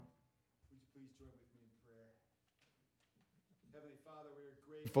Heavenly Father, we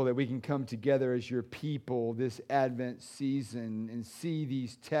are grateful that we can come together as your people this Advent season and see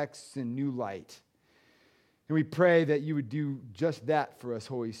these texts in new light. And we pray that you would do just that for us,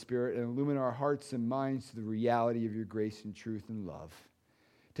 Holy Spirit, and illumine our hearts and minds to the reality of your grace and truth and love.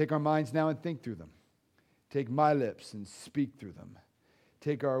 Take our minds now and think through them. Take my lips and speak through them.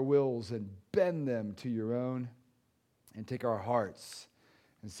 Take our wills and bend them to your own. And take our hearts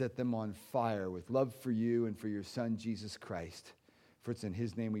and set them on fire with love for you and for your Son, Jesus Christ. For it's in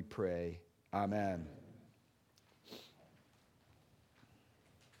his name we pray. Amen.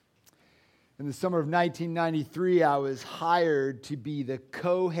 In the summer of 1993, I was hired to be the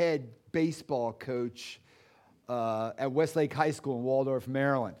co-head baseball coach at Westlake High School in Waldorf,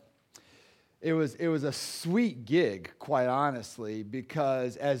 Maryland. It was a sweet gig, quite honestly,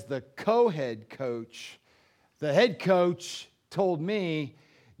 because as the co-head coach, the head coach told me,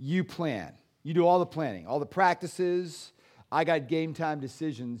 you plan. You do all the planning, all the practices. I got game time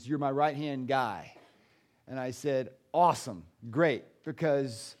decisions. You're my right-hand guy. And I said, awesome, great,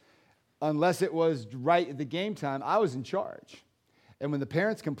 because unless it was right at the game time, I was in charge. And when the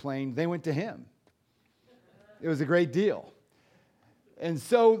parents complained, they went to him. It was a great deal. And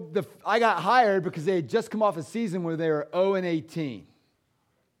so I got hired because they had just come off a season where they were 0-18.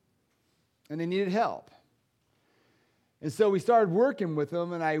 And they needed help. And so we started working with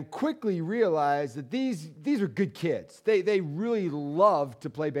them, and I quickly realized that these are good kids. They really love to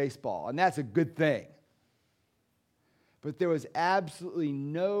play baseball, and that's a good thing. But there was absolutely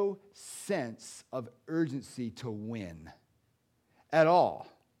no sense of urgency to win at all.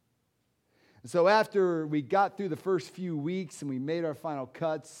 And so after we got through the first few weeks and we made our final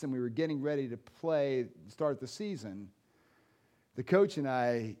cuts and we were getting ready to start the season, the coach and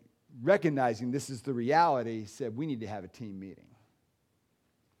I, recognizing this is the reality, said, we need to have a team meeting.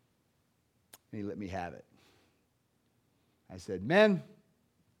 And he let me have it. I said, men,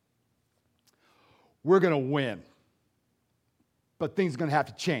 we're going to win. But things are going to have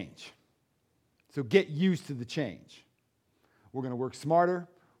to change. So get used to the change. We're going to work smarter.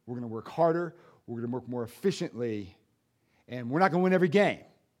 We're going to work harder. We're going to work more efficiently. And we're not going to win every game.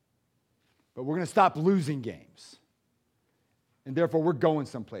 But we're going to stop losing games. And therefore, we're going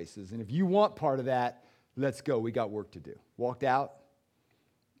some places. And if you want part of that, let's go. We got work to do. Walked out,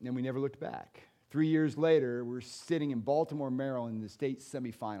 and we never looked back. 3 years later, we're sitting in Baltimore, Maryland, in the state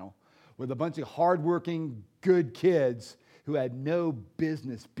semifinal with a bunch of hardworking, good kids who had no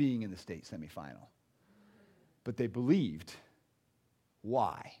business being in the state semifinal. But they believed.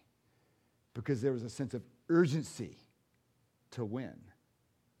 Why? Because there was a sense of urgency to win.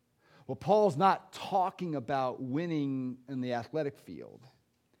 Well, Paul's not talking about winning in the athletic field.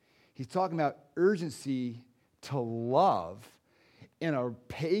 He's talking about urgency to love in a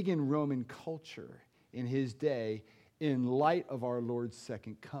pagan Roman culture in his day in light of our Lord's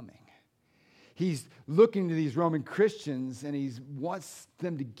second coming. He's looking to these Roman Christians and he wants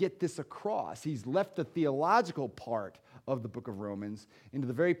them to get this across. He's left the theological part of the book of Romans into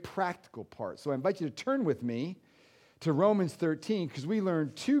the very practical part. So I invite you to turn with me to Romans 13, because we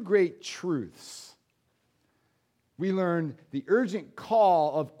learned two great truths. We learned the urgent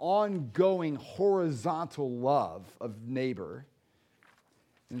call of ongoing horizontal love of neighbor.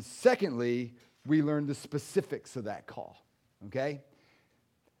 And secondly, we learned the specifics of that call, okay?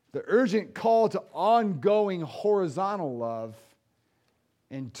 The urgent call to ongoing horizontal love,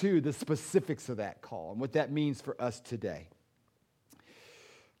 and two, the specifics of that call and what that means for us today.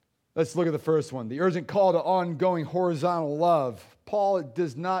 Let's look at the first one, the urgent call to ongoing horizontal love. Paul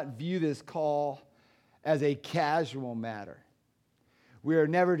does not view this call as a casual matter. We are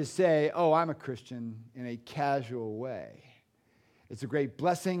never to say, oh, I'm a Christian in a casual way. It's a great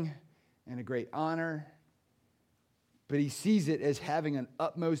blessing and a great honor, but he sees it as having an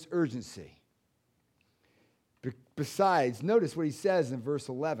utmost urgency. Besides, notice what he says in verse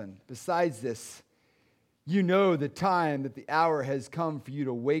 11. Besides this, you know the time that the hour has come for you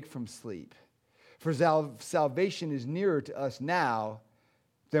to wake from sleep. For salvation is nearer to us now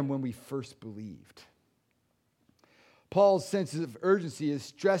than when we first believed. Paul's sense of urgency is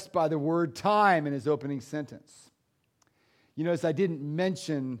stressed by the word time in his opening sentence. You notice I didn't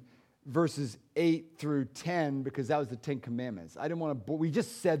mention verses 8 through 10 because that was the Ten Commandments. I didn't want to, we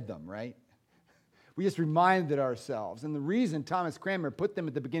just said them, right? We just reminded ourselves. And the reason Thomas Cranmer put them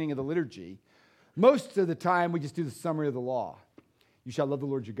at the beginning of the liturgy, most of the time we just do the summary of the law. You shall love the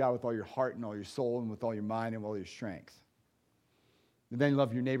Lord your God with all your heart and all your soul and with all your mind and with all your strength. And then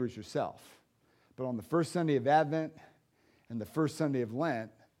love your neighbors yourself. But on the first Sunday of Advent and the first Sunday of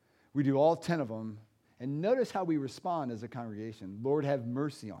Lent, we do all 10 of them. And notice how we respond as a congregation. Lord, have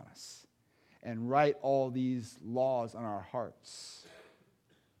mercy on us. and write all these laws on our hearts.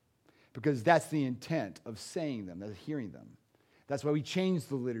 Because that's the intent of saying them, of hearing them. That's why we change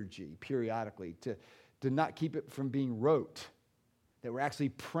the liturgy periodically, to not keep it from being rote, that we're actually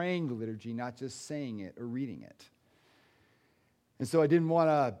praying the liturgy, not just saying it or reading it. And so I didn't want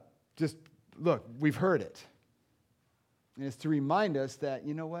to just, look, we've heard it. And it's to remind us that,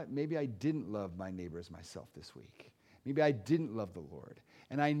 you know what, maybe I didn't love my neighbor as myself this week. Maybe I didn't love the Lord,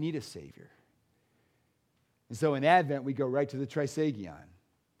 and I need a Savior. And so in Advent, we go right to the Trisagion.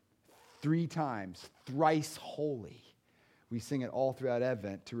 3 times, thrice holy. We sing it all throughout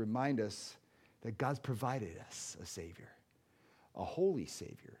Advent to remind us that God's provided us a Savior, a holy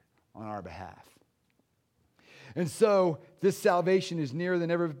Savior on our behalf. And so this salvation is nearer than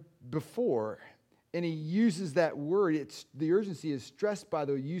ever before. And he uses that word. The urgency is stressed by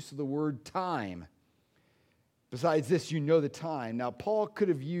the use of the word time. Besides this, you know the time. Now, Paul could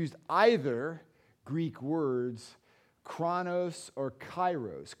have used either Greek words, chronos or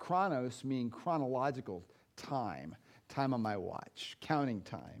kairos. Chronos meaning chronological time, time on my watch, counting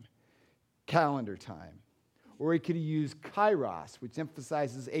time, calendar time. Or he could have used kairos, which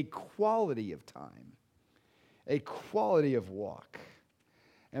emphasizes a quality of time, a quality of walk.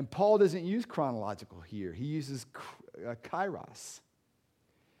 And Paul doesn't use chronological here. He uses kairos.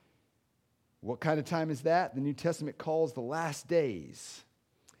 What kind of time is that? The New Testament calls the last days.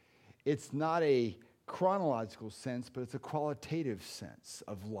 It's not a chronological sense, but it's a qualitative sense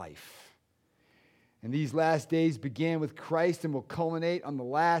of life. And these last days began with Christ and will culminate on the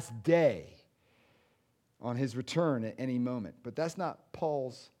last day, on his return at any moment. But that's not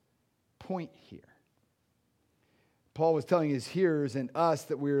Paul's point here. Paul was telling his hearers and us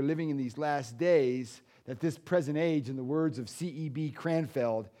that we are living in these last days, that this present age, in the words of C.E.B.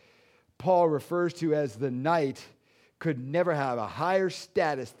 Cranfield, Paul refers to as the night, could never have a higher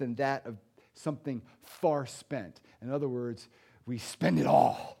status than that of something far spent. In other words, we spend it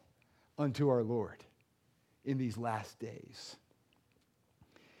all unto our Lord in these last days.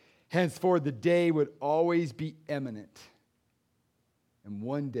 Henceforth, the day would always be imminent. And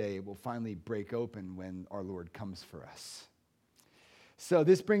one day it will finally break open when our Lord comes for us. So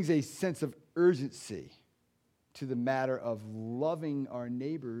this brings a sense of urgency to the matter of loving our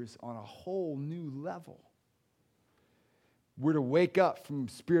neighbors on a whole new level. We're to wake up from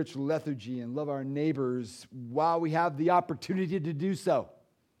spiritual lethargy and love our neighbors while we have the opportunity to do so.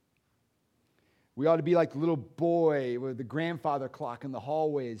 We ought to be like the little boy where the grandfather clock in the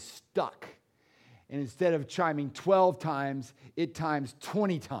hallway is stuck. And instead of chiming 12 times, it times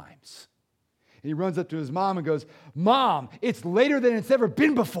 20 times. And he runs up to his mom and goes, "Mom, it's later than it's ever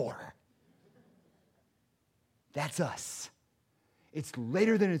been before." That's us. It's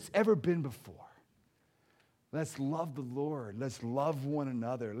later than it's ever been before. Let's love the Lord. Let's love one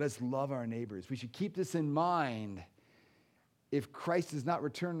another. Let's love our neighbors. We should keep this in mind. If Christ does not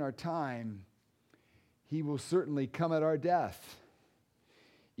return in our time, he will certainly come at our death.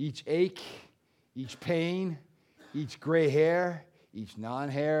 Each ache, each pain, each gray hair, each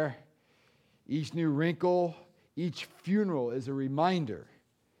non-hair, each new wrinkle, each funeral is a reminder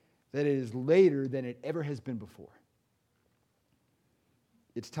that it is later than it ever has been before.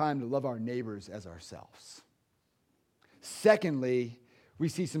 It's time to love our neighbors as ourselves. Secondly, we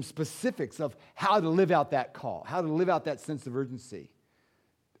see some specifics of how to live out that call, how to live out that sense of urgency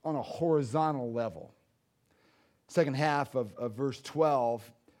on a horizontal level. Second half of verse 12,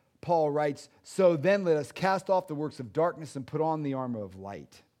 Paul writes, "So then let us cast off the works of darkness and put on the armor of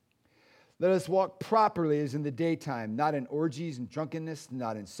light. Let us walk properly as in the daytime, not in orgies and drunkenness,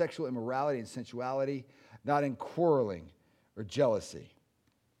 not in sexual immorality and sensuality, not in quarreling or jealousy."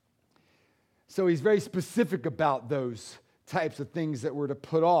 So he's very specific about those types of things that we're to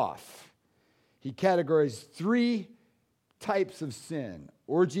put off. He categorized 3 types of sin: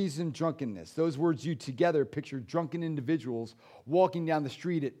 orgies and drunkenness. Those words used together picture drunken individuals walking down the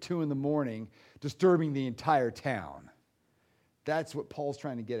street at 2 a.m, disturbing the entire town. That's what Paul's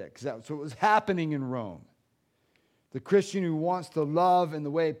trying to get at, because that's what was happening in Rome. The Christian who wants to love in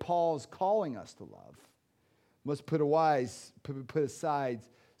the way Paul's calling us to love must put aside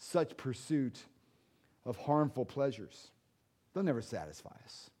such pursuit of harmful pleasures. They'll never satisfy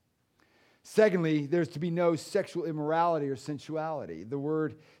us. Secondly, there's to be no sexual immorality or sensuality. The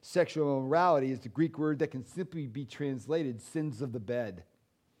word sexual immorality is the Greek word that can simply be translated sins of the bed.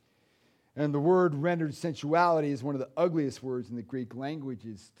 And the word rendered sensuality is one of the ugliest words in the Greek language.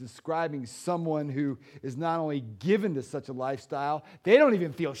 It's describing someone who is not only given to such a lifestyle, they don't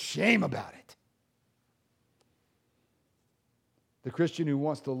even feel shame about it. The Christian who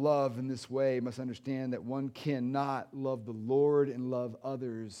wants to love in this way must understand that one cannot love the Lord and love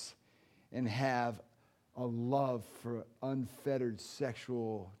others and have a love for unfettered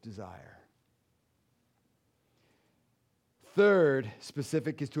sexual desire. Third,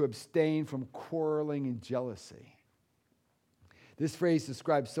 specific, is to abstain from quarreling and jealousy. This phrase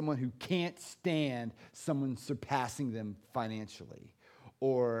describes someone who can't stand someone surpassing them financially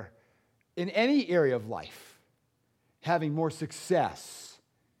or in any area of life, having more success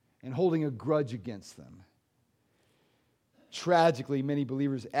and holding a grudge against them. Tragically, many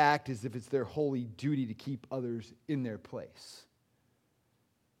believers act as if it's their holy duty to keep others in their place.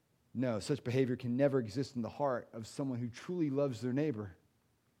 No, such behavior can never exist in the heart of someone who truly loves their neighbor.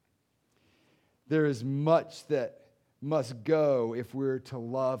 There is much that must go if we're to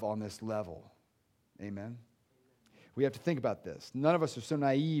love on this level. Amen? We have to think about this. None of us are so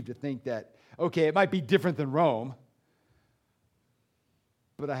naive to think that, okay, it might be different than Rome,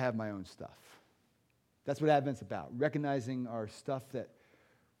 but I have my own stuff. That's what Advent's about, recognizing our stuff that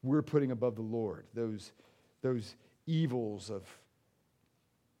we're putting above the Lord, those evils of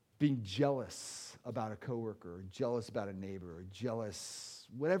being jealous about a coworker, or jealous about a neighbor, or jealous,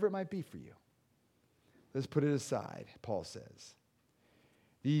 whatever it might be for you. Let's put it aside, Paul says.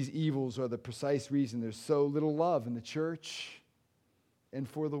 These evils are the precise reason there's so little love in the church and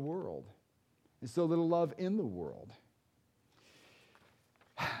for the world, and so little love in the world.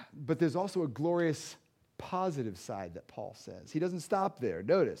 But there's also a glorious positive side that Paul says. He doesn't stop there.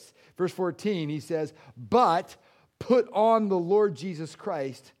 Notice, verse 14, he says, "But put on the Lord Jesus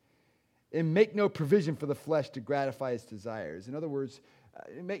Christ and make no provision for the flesh to gratify its desires." In other words,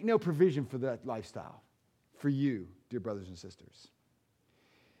 make no provision for that lifestyle for you, dear brothers and sisters.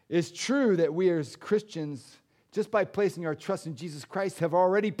 It's true that we as Christians, just by placing our trust in Jesus Christ, have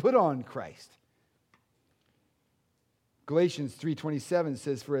already put on Christ. Galatians 3:27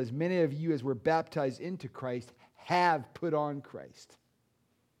 says, "For as many of you as were baptized into Christ have put on Christ."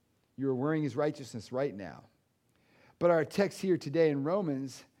 You are wearing his righteousness right now. But our text here today in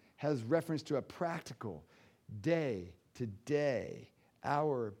Romans has reference to a practical, day to day,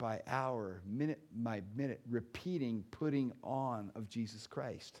 hour by hour, minute by minute, repeating putting on of Jesus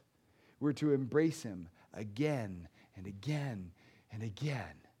Christ. We're to embrace him again and again and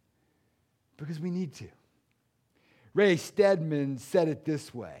again because we need to. Ray Stedman said it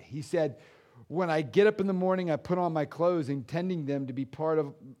this way. He said, "When I get up in the morning, I put on my clothes, intending them to be part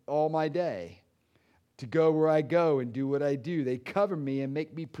of all my day, to go where I go and do what I do. They cover me and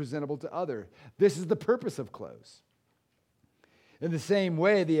make me presentable to others. This is the purpose of clothes." In the same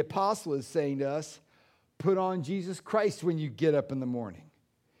way, the apostle is saying to us, put on Jesus Christ when you get up in the morning.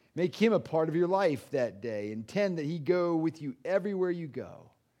 Make him a part of your life that day. Intend that he go with you everywhere you go.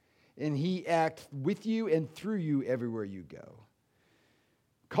 And he act with you and through you everywhere you go.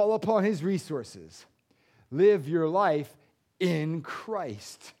 Call upon his resources. Live your life in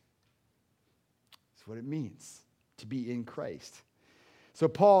Christ. That's what it means to be in Christ. So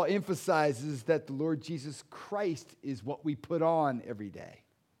Paul emphasizes that the Lord Jesus Christ is what we put on every day.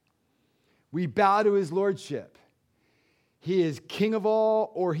 We bow to his lordship. He is king of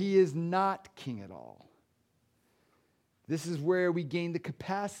all, or he is not king at all. This is where we gain the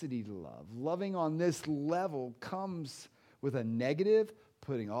capacity to love. Loving on this level comes with a negative,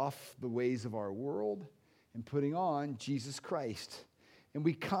 putting off the ways of our world and putting on Jesus Christ. And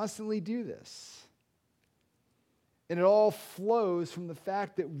we constantly do this. And it all flows from the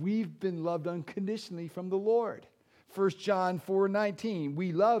fact that we've been loved unconditionally from the Lord. 1 John 4:19,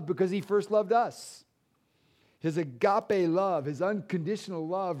 we love because he first loved us. His agape love, his unconditional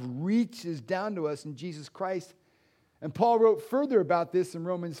love reaches down to us in Jesus Christ. And Paul wrote further about this in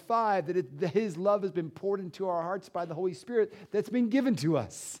Romans 5, that his love has been poured into our hearts by the Holy Spirit that's been given to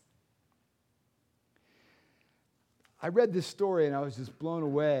us. I read this story and I was just blown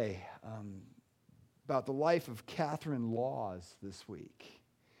away about the life of Catherine Laws this week.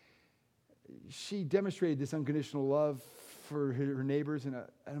 She demonstrated this unconditional love for her neighbors in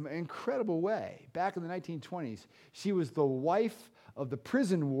an incredible way. Back in the 1920s, she was the wife of the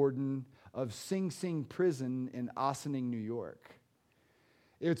prison warden of Sing Sing Prison in Ossining, New York.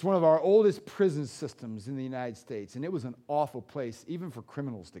 It's one of our oldest prison systems in the United States, and it was an awful place, even for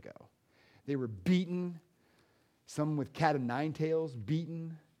criminals to go. They were beaten, some with cat o' nine tails,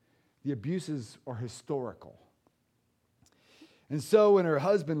 beaten. The abuses are historical. And so when her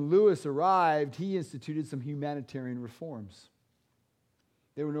husband, Lewis, arrived, he instituted some humanitarian reforms.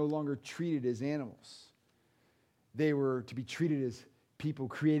 They were no longer treated as animals. They were to be treated as people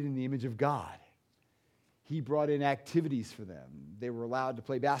created in the image of God. He brought in activities for them. They were allowed to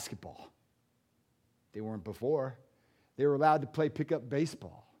play basketball. They weren't before. They were allowed to play pickup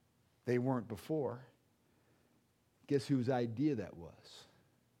baseball. They weren't before. Guess whose idea that was?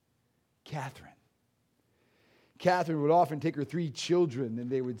 Catherine. Catherine would often take her 3 children, and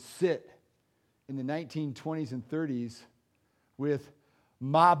they would sit in the 1920s and 30s with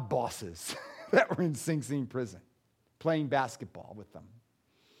mob bosses that were in Sing Sing prison, playing basketball with them.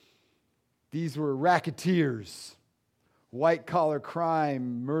 These were racketeers, white-collar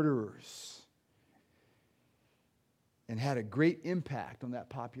crime murderers, and had a great impact on that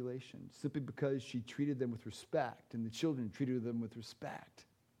population simply because she treated them with respect, and the children treated them with respect.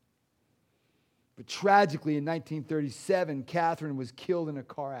 But tragically, in 1937, Catherine was killed in a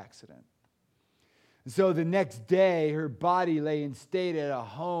car accident. And so the next day, her body lay in state at a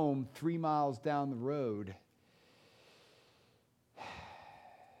home 3 miles down the road.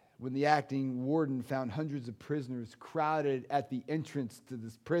 When the acting warden found hundreds of prisoners crowded at the entrance to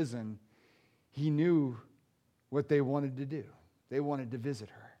this prison, he knew what they wanted to do. They wanted to visit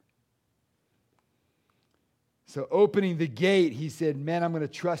her. So opening the gate, he said, "Men, I'm going to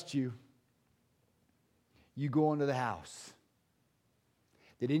trust you. You go into the house."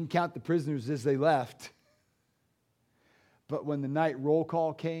 They didn't count the prisoners as they left. But when the night roll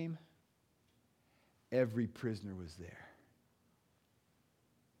call came, every prisoner was there.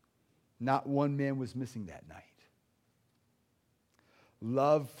 Not one man was missing that night.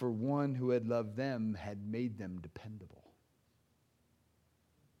 Love for one who had loved them had made them dependable.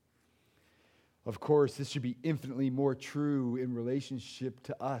 Of course, this should be infinitely more true in relationship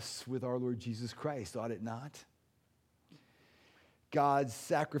to us with our Lord Jesus Christ, ought it not? God's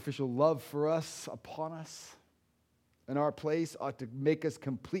sacrificial love for us, upon us, in our place, ought to make us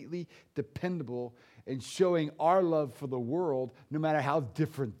completely dependable in showing our love for the world, no matter how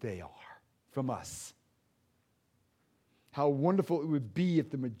different they are from us. How wonderful it would be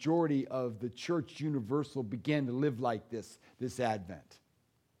if the majority of the church universal began to live like this Advent.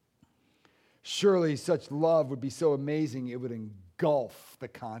 Surely such love would be so amazing it would engulf the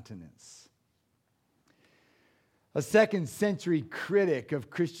continents. A 2nd century critic of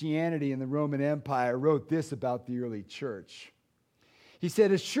Christianity in the Roman Empire wrote this about the early church. He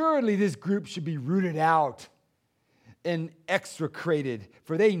said, "Assuredly this group should be rooted out and extricated,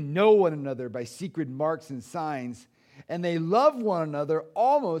 for they know one another by secret marks and signs, and they love one another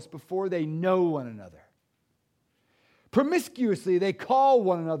almost before they know one another. Promiscuously they call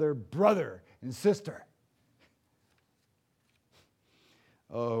one another brother and sister."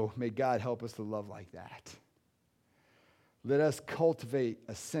 Oh, may God help us to love like that. Let us cultivate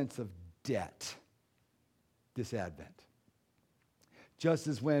a sense of debt this Advent. Just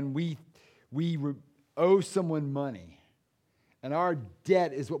as when we owe someone money, and our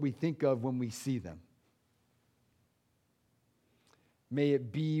debt is what we think of when we see them. May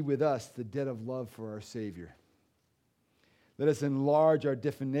it be with us the debt of love for our Savior. Let us enlarge our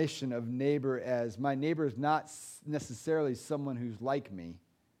definition of neighbor as my neighbor is not necessarily someone who's like me.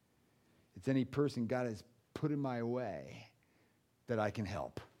 It's any person God has put in my way that I can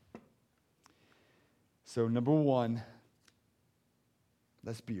help. So number 1,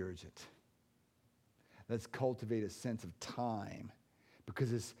 let's be urgent. Let's cultivate a sense of time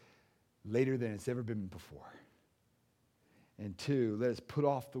because it's later than it's ever been before. And 2, let us put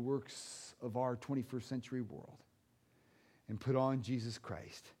off the works of our 21st century world and put on Jesus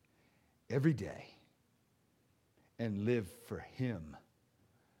Christ every day and live for Him,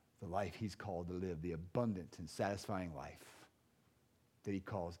 the life He's called to live, the abundant and satisfying life that He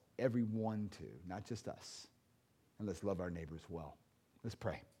calls everyone to, not just us. And let's love our neighbors well. Let's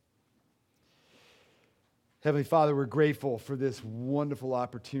pray. Heavenly Father, we're grateful for this wonderful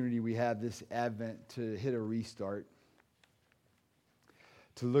opportunity we have this Advent to hit a restart,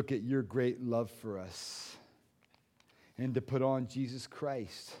 to look at your great love for us, and to put on Jesus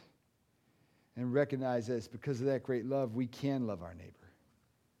Christ and recognize that it's because of that great love we can love our neighbor.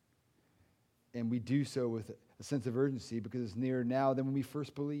 And we do so with a sense of urgency because it's nearer now than when we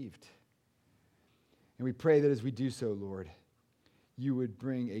first believed. And we pray that as we do so, Lord, you would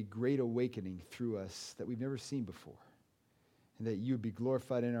bring a great awakening through us that we've never seen before, and that you would be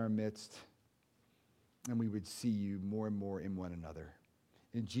glorified in our midst, and we would see you more and more in one another.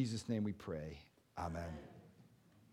 In Jesus' name we pray. Amen.